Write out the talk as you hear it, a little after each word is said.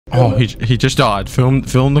Oh, he just died. Film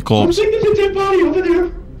the corpse. I'm seeing there's a dead body over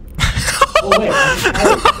there. Oh, wait.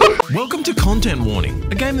 Welcome to Content Warning,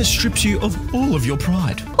 a game that strips you of all of your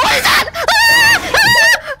pride. What is that?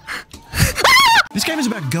 This game is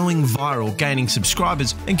about going viral, gaining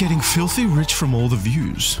subscribers, and getting filthy rich from all the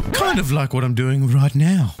views. Kind of like what I'm doing right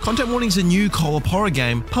now. Content Warning is a new co-op horror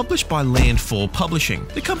game published by Land4 Publishing,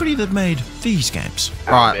 the company that made these games.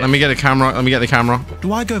 Alright, let me get a camera. Let me get the camera.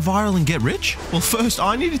 Do I go viral and get rich? Well, first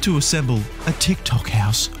I needed to assemble a TikTok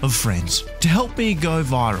house of friends to help me go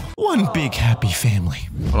viral. One big happy family.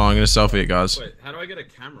 Hold on, I'm gonna selfie it, guys. Wait, how do I get a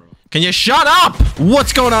camera? Can you shut up?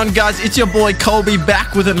 What's going on, guys? It's your boy Colby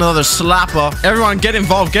back with another slapper. Everyone get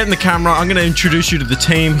involved, get in the camera. I'm gonna introduce you to the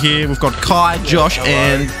team here. We've got Kai, Josh,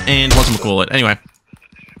 and whatchamacallit. Anyway.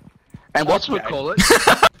 And whatchamacallit?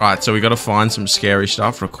 Alright, so we gotta find some scary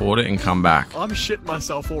stuff, record it, and come back. I'm shitting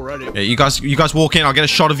myself already. Yeah, you guys walk in. I'll get a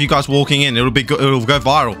shot of you guys walking in. It'll go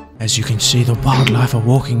viral. As you can see, the wildlife are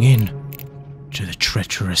walking in to the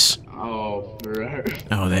treacherous. Oh, bro.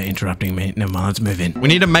 Oh, they're interrupting me. Never mind, let's move in. We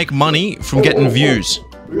need to make money from getting views.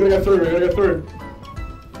 We gotta get through, we gotta get through.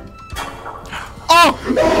 Oh!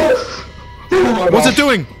 What's it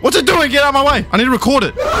doing? What's it doing? Get out of my way! I need to record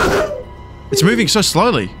it. It's moving so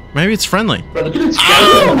slowly. Maybe it's friendly. Bro, look at its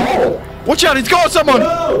hole. Watch out! It's got someone!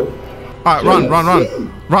 No! Alright,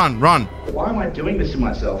 run. Why am I doing this to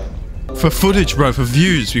myself? For footage, bro. For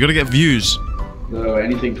views. We gotta get views. No,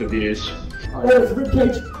 anything for views.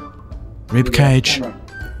 Ribcage.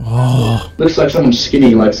 Oh. Looks like someone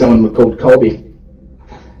skinny, like someone called Colby.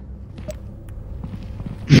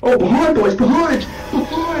 Oh, behind, boys! Behind!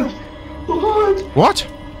 What?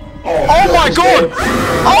 Oh my god!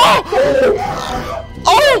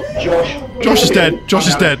 Oh! Josh is dead. Josh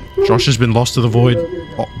is dead. Josh has been lost to the void.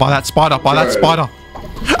 Oh, by that spider. Out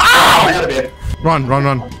of here. Run.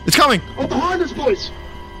 It's coming! Oh, behind us, boys!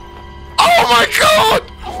 Oh my god!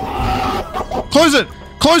 Close it!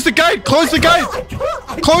 Close the gate! Close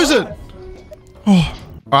it! Oh.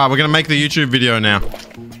 Alright, we're gonna make the YouTube video now.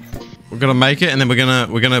 We're gonna make it and then we're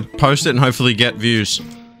gonna post it and hopefully get views.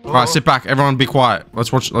 Alright, sit back, everyone be quiet.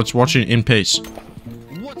 Let's watch it in peace.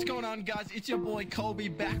 What's going on, guys? It's your boy Colby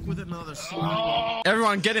back with another slapper.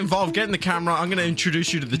 Everyone get involved, get in the camera. I'm gonna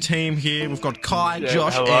introduce you to the team here. We've got Kai,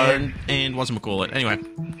 Josh, and whatchamacallit. Anyway.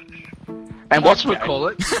 And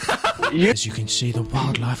whatchamacallit? As you can see, the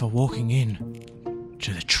wildlife are walking in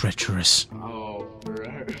to the treacherous. Oh,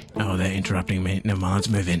 bro. Oh, they're interrupting me. Never mind, let's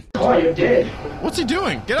move in. Oh, you're dead. What's he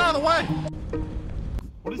doing? Get out of the way!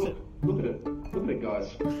 What is it? Look at it. Look at it, guys.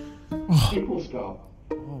 People skull.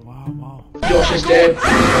 Oh, wow. Josh is dead.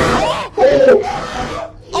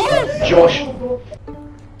 Josh.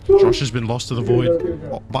 Josh has been lost to the void.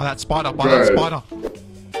 Oh, by that spider.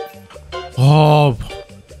 Oh.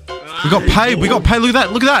 We got paid. Look at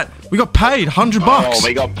that. We got paid. $100 bucks. Oh,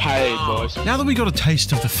 we got paid, boys. Now that we got a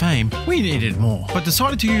taste of the fame, we needed more, but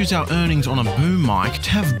decided to use our earnings on a boom mic to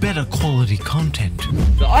have better quality content.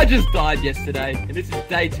 So I just died yesterday, and this is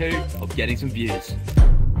day 2 of getting some views.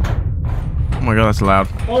 Oh my god, that's loud.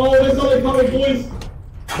 Oh, there's something coming, boys.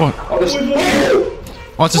 What? Oh, it's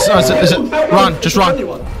a run. Just run.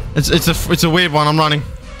 It's a weird one. I'm running.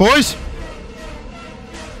 Boys.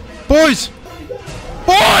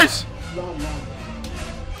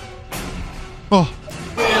 Oh.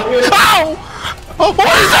 Ow! Oh, what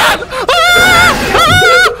is that?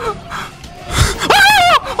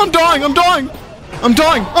 Ah! I'm dying! I'm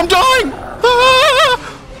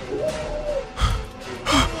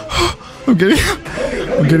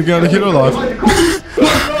getting out of here alive.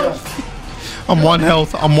 I'm one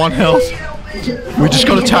health. We just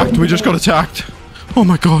got attacked. Oh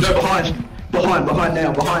my god.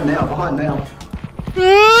 Behind now.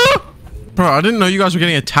 Bro, I didn't know you guys were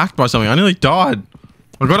getting attacked by something. I nearly died.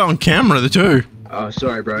 I got it on camera, too. Oh,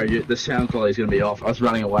 sorry, bro. The sound quality's gonna be off. I was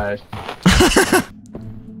running away.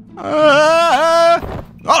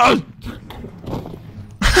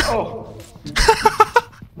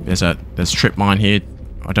 There's trip mine here.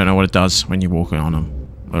 I don't know what it does when you're walking on them.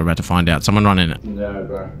 We're about to find out. Someone run in it. No,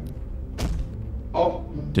 bro. Oh.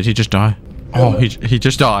 Did he just die? Oh, he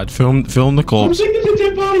just died. Film the corpse. I'm seeing there's a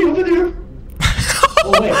dead body over there.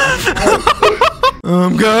 Oh, wait.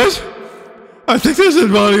 Guys, I think there's a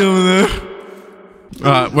body over there.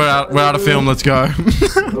 Alright, we're out of film, let's go.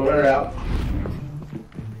 We're out.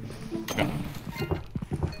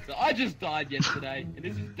 So I just died yesterday, and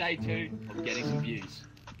this is day 2 of getting some views.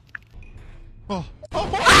 Oh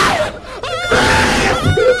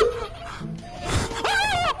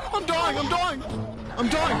I'm dying! I'm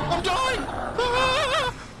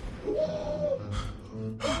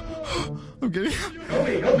getting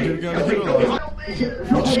out of here alive.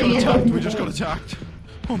 We just got attacked.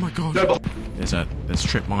 Oh my god. There's a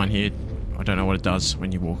trip mine here. I don't know what it does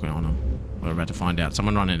when you're walking on them. We're about to find out.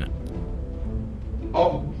 Someone run in it.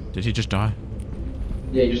 Oh, Did he just die?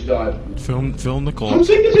 yeah, you just died. Film the I'm corpse.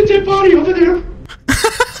 saying there's a dead body over there.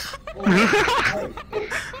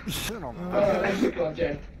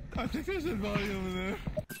 Contact. I think there's a body over there.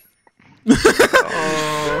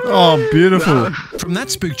 Oh, beautiful. From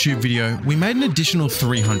that Spook Tube video, we made an additional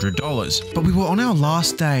 $300, but we were on our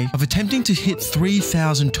last day of attempting to hit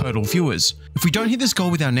 3,000 total viewers. If we don't hit this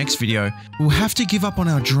goal with our next video, we'll have to give up on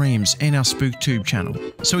our dreams and our Spook Tube channel.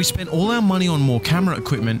 So we spent all our money on more camera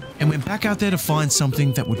equipment and went back out there to find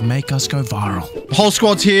something that would make us go viral. The whole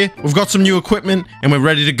squad's here. We've got some new equipment and we're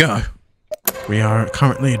ready to go. We are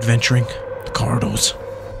currently adventuring the corridors.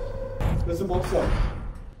 There's a monster.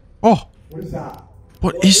 Oh, What is that?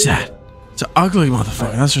 What is that? It's an ugly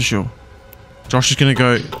motherfucker, that's for sure. Josh is gonna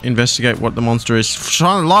go investigate what the monster is.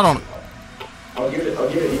 Shine a light on it. I'll give it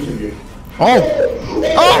an interview. Oh!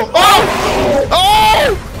 Oh! Oh!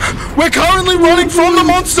 Oh! We're currently running from the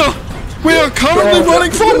monster! We are currently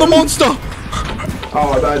running from the monster!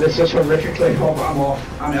 Oh no, this is horrifically hot. I'm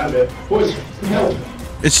off. I'm out of it. Boys, help!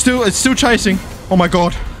 It's still chasing. Oh my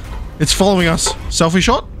god. It's following us. Selfie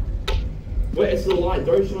shot? Wait, it's the light.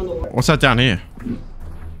 Don't shine the light. What's that down here?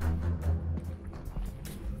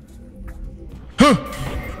 Huh!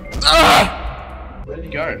 Ah! Where did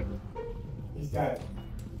he go? He's dead.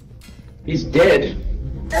 He's dead?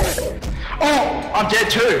 Oh! I'm dead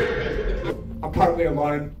too! I'm currently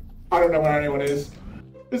alone. I don't know where anyone is.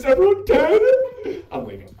 Is everyone dead? I'm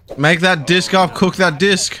leaving. Make that disc up, cook that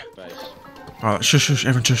disc. Alright, shush, shush,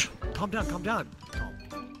 everyone shush. Calm down, calm down.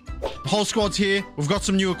 The whole squad's here, we've got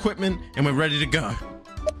some new equipment, and we're ready to go.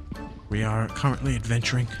 We are currently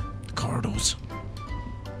adventuring the corridors.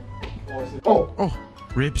 Oh! Oh,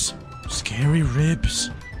 Ribs. Scary ribs.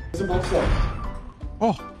 There's a monster.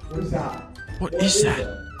 oh, What is that? What is that?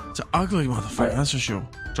 It's an ugly motherfucker, that's for sure.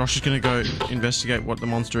 Josh is gonna go investigate what the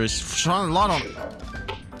monster is. Shine a light on it.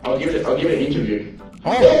 I'll give it an interview.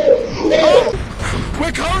 Oh! Oh!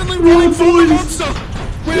 We're currently running from the monster!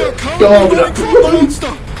 We are currently running from the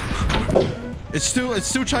monster! It's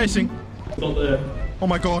still chasing. It's not there. Oh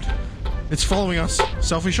my god. It's following us.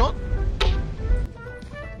 Selfie shot?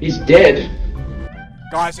 He's dead.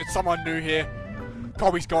 Guys, it's someone new here.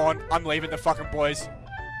 Colby's gone. I'm leaving the fucking boys.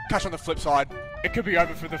 Catch on the flip side. It could be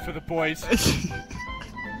over for the boys.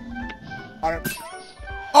 I don't.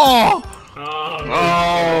 Oh!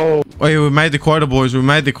 Oh! Wait, we made the quota, boys. We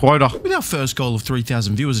made the quota. With our first goal of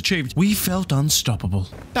 3,000 viewers achieved, we felt unstoppable.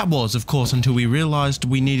 That was, of course, until we realized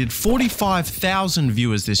we needed 45,000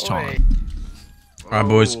 viewers this time. Alright,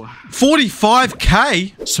 boys.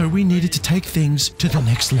 45k? So we needed to take things to the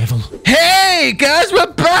next level. Hey, guys,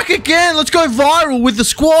 we're back again. Let's go viral with the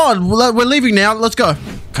squad. We're leaving now. Let's go.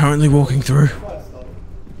 Currently walking through.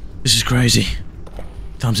 This is crazy.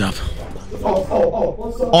 Thumbs up.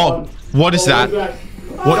 Oh, what is that?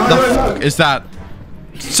 What the fuck is that?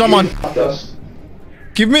 Someone,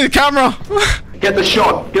 give me the camera. Get the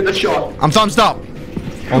shot. Get the shot. I'm thumbs up.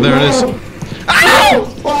 Oh, there it is.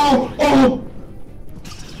 Ow! Oh! Oh!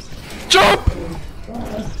 Jump!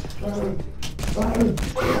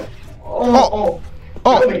 Oh!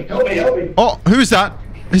 Oh, Help me! Help me! Help me! oh, who is that?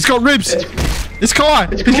 He's got ribs. It's Kai.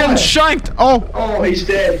 He's getting Kai. shanked. Oh, Oh, he's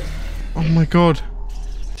dead. oh my god.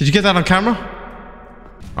 Did you get that on camera?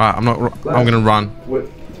 Alright, I'm gonna run. We're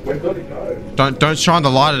good to go. Don't shine the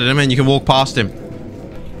light at him and you can walk past him.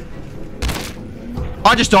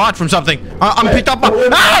 I just died from something. I'm picked up by...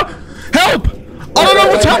 Ah! Help! I don't know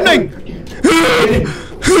what's happening! Help!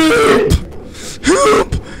 Help!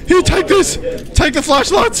 Help! Here, take this! Take the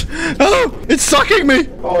flashlights! Oh, it's sucking me!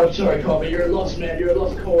 Oh, I'm sorry, Colby. You're a lost man. You're a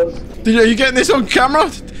lost cause. Are you getting this on camera?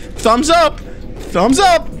 Thumbs up! Thumbs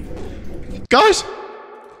up! Guys!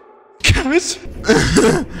 Guys!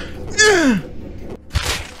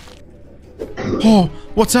 Oh,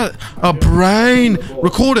 what's that? A brain!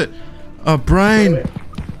 Record it! A brain!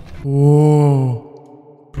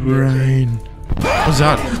 Whoa. Brain. What's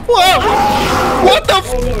that? Whoa! What the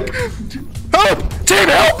f- Help! Team,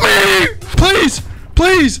 help me! Please!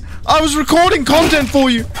 Please! I was recording content for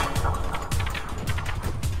you!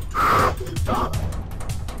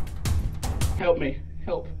 Help me.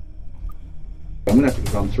 Help. I'm gonna have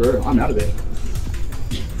to run through. I'm out of it.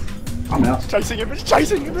 I'm out. Chasing him! It's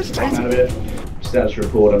chasing him! It's I'm chasing out of him! it. Status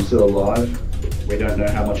report. I'm still alive. We don't know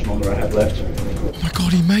how much longer I have left. Oh my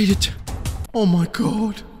god, he made it! Oh my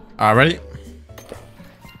god. Alright, ready?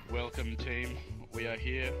 Welcome, team. We are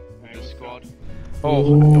here, the squad.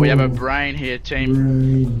 Oh, we have a brain here,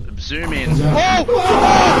 team. Zoom in.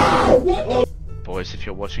 Oh! Boys, if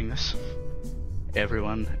you're watching this,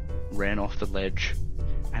 everyone ran off the ledge,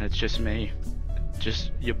 and it's just me.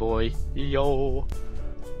 Just your boy. Yo.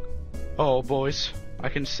 Oh, boys, I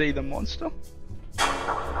can see the monster.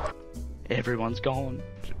 Everyone's gone.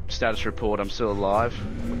 Status report, I'm still alive.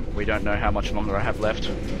 We don't know how much longer I have left.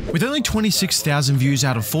 With only 26,000 views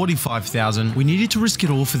out of 45,000, we needed to risk it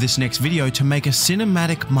all for this next video to make a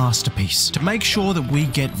cinematic masterpiece, to make sure that we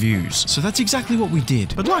get views. So that's exactly what we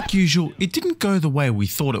did. But like usual, it didn't go the way we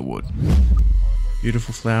thought it would.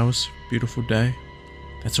 Beautiful flowers, beautiful day.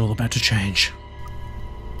 That's all about to change.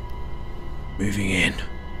 Moving in.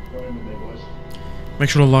 Make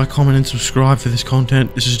sure to like, comment, and subscribe for this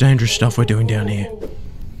content. This is dangerous stuff we're doing down here.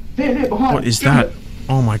 There, behind. What is that?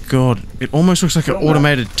 Oh my god. It almost looks like an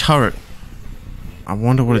automated turret. I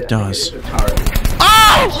wonder what it does.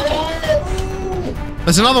 Oh!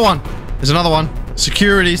 There's another one. There's another one.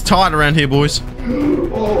 Security's tight around here, boys.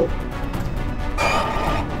 Oh.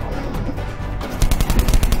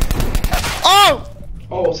 Oh!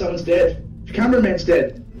 Oh, someone's dead. The cameraman's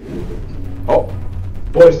dead. Oh.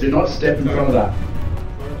 Boys, do not step in front of that.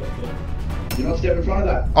 Do not step in front of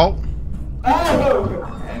that. Oh.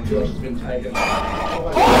 Oh! And Josh has been taken.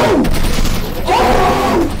 Oh!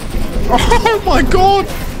 Oh my god!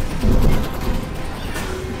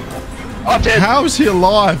 I'm dead. How is he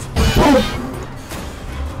alive?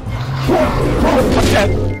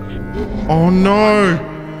 Oh no!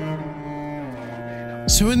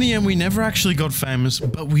 So in the end, we never actually got famous,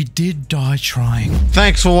 but we did die trying.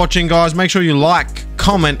 Thanks for watching, guys. Make sure you like,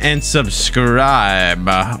 comment, and subscribe.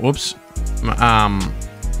 Whoops. I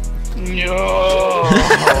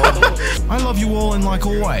love you all, and like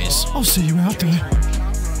always, I'll see you out there.